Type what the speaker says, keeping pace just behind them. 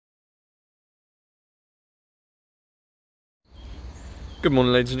Good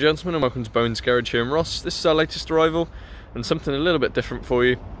morning ladies and gentlemen, and welcome to Bowen's Garage here in Ross. This is our latest arrival and something a little bit different for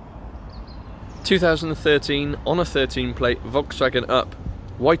you. 2013 on a 13 plate Volkswagen Up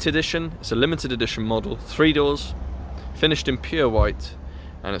white edition. It's a limited edition model, 3 doors, finished in pure white,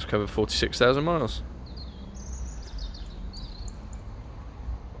 and it's covered 46,000 miles.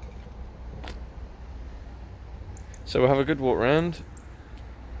 So we'll have a good walk around.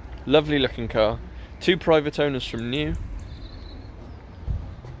 Lovely looking car, 2 private owners from new.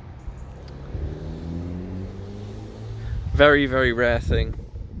 Very, very rare thing,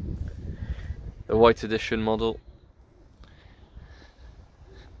 the white edition model.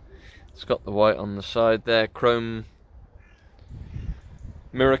 It's got the white on the side there, chrome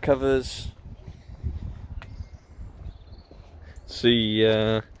mirror covers. See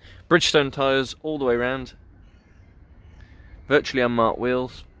Bridgestone tyres all the way around, virtually unmarked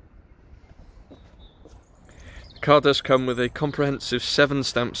wheels. The car does come with a comprehensive 7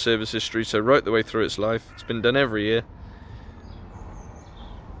 stamp service history, so right the way through its life. It's been done every year.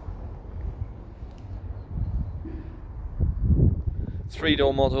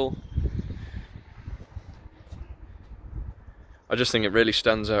 Three-door model. I just think it really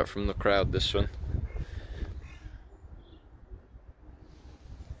stands out from the crowd, this one.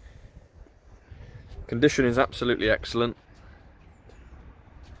 Condition is absolutely excellent.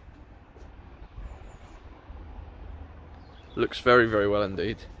 Looks very, very well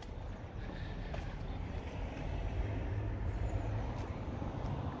indeed.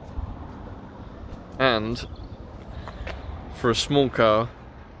 And for a small car,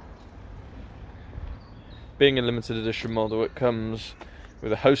 being a limited edition model, it comes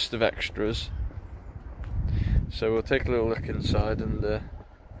with a host of extras. So we'll take a little look inside and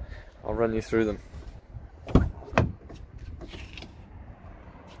I'll run you through them.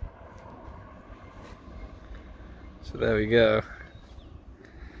 So there we go.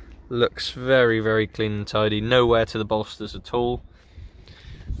 Looks very, very clean and tidy. No wear to the bolsters at all.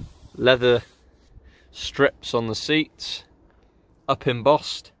 Leather strips on the seats. Up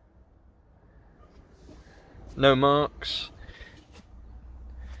embossed, no marks,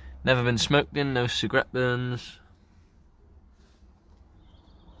 never been smoked in, no cigarette burns.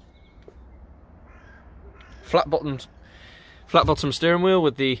 Flat bottom steering wheel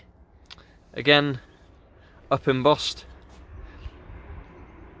with the, again, up embossed.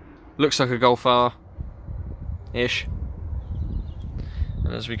 Looks like a Golf R-ish.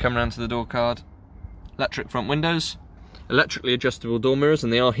 And as we come around to the door card, electric front windows. Electrically adjustable door mirrors,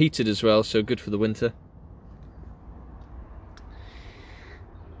 and they are heated as well, so good for the winter.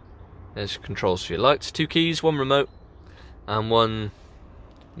 There's controls for your lights, 2 keys, 1 remote and 1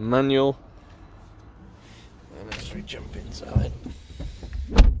 manual. And as we jump inside,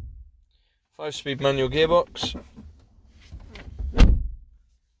 5-speed manual gearbox,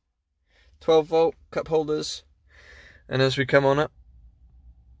 12-volt cup holders, and as we come on up,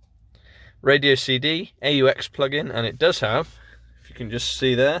 radio CD, AUX plug-in, and it does have, if you can just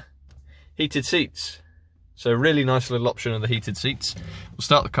see there, heated seats. So really nice little option of the heated seats. We'll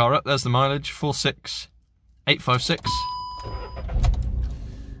start the car up, there's the mileage, 46,856.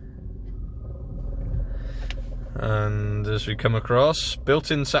 And as we come across,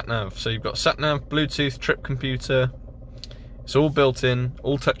 built-in Sat Nav. So you've got Sat Nav, Bluetooth, trip computer. It's all built in,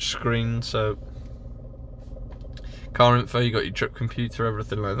 all touch screen, so car info, you got your trip computer,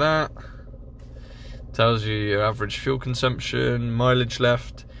 everything like that. Tells you your average fuel consumption, mileage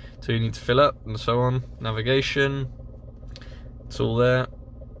left, so you need to fill up, and so on. Navigation, it's all there.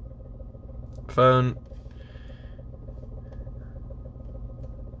 Phone.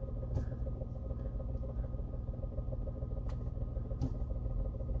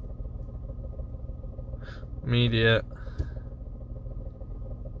 Media.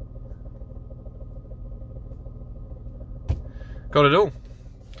 Got it all.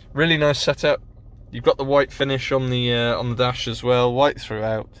 Really nice setup. You've got the white finish on the dash as well, white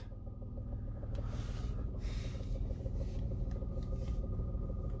throughout.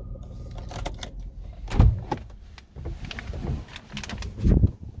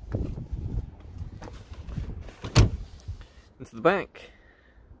 Into the back.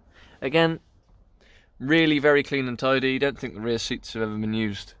 Again, really very clean and tidy. Don't think the rear seats have ever been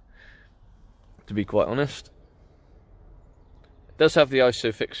used, to be quite honest. Does have the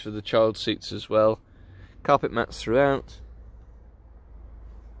ISOFIX for the child seats as well. Carpet mats throughout.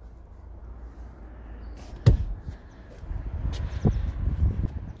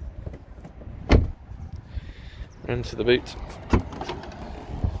 Into the boot.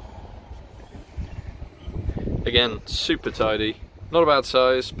 Again, super tidy, not a bad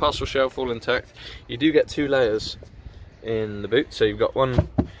size, parcel shelf all intact. You do get 2 layers in the boot. So you've got one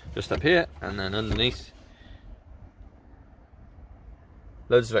just up here, and then underneath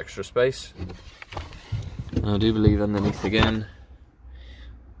loads of extra space. And I do believe underneath again,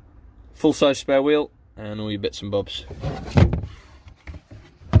 full size spare wheel and all your bits and bobs.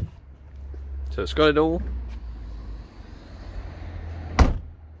 So it's got it all.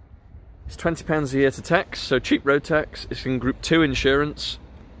 It's £20 a year to tax, so cheap road tax. It's in Group 2 insurance,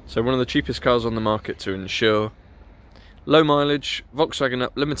 so one of the cheapest cars on the market to insure. Low mileage, Volkswagen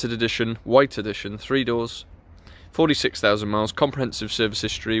Up limited edition, white edition, 3 doors, 46,000 miles, comprehensive service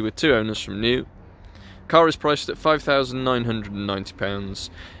history with 2 owners from new. Car is priced at £5,990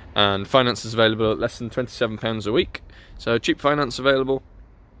 and finance is available at less than £27 a week, so cheap finance available.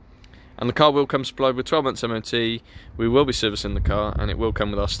 And the car will come supplied with 12 months MOT. We will be servicing the car, and it will come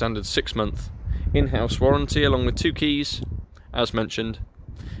with our standard 6-month in-house warranty along with 2 keys, as mentioned.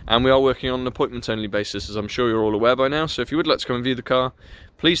 And we are working on an appointment-only basis, as I'm sure you're all aware by now. So if you would like to come and view the car,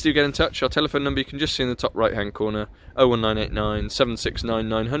 please do get in touch. Our telephone number you can just see in the top right-hand corner, 01989 769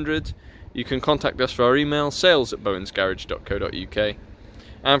 900. You can contact us for our email, sales@bowensgarage.co.uk.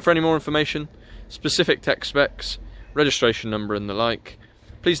 And for any more information, specific tech specs, registration number and the like,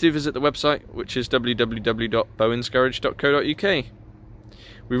 please do visit the website, which is www.bowensgarage.co.uk.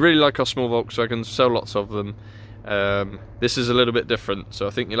 We really like our small Volkswagens, sell lots of them. This is a little bit different, so I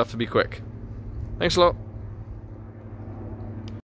think you'll have to be quick. Thanks a lot.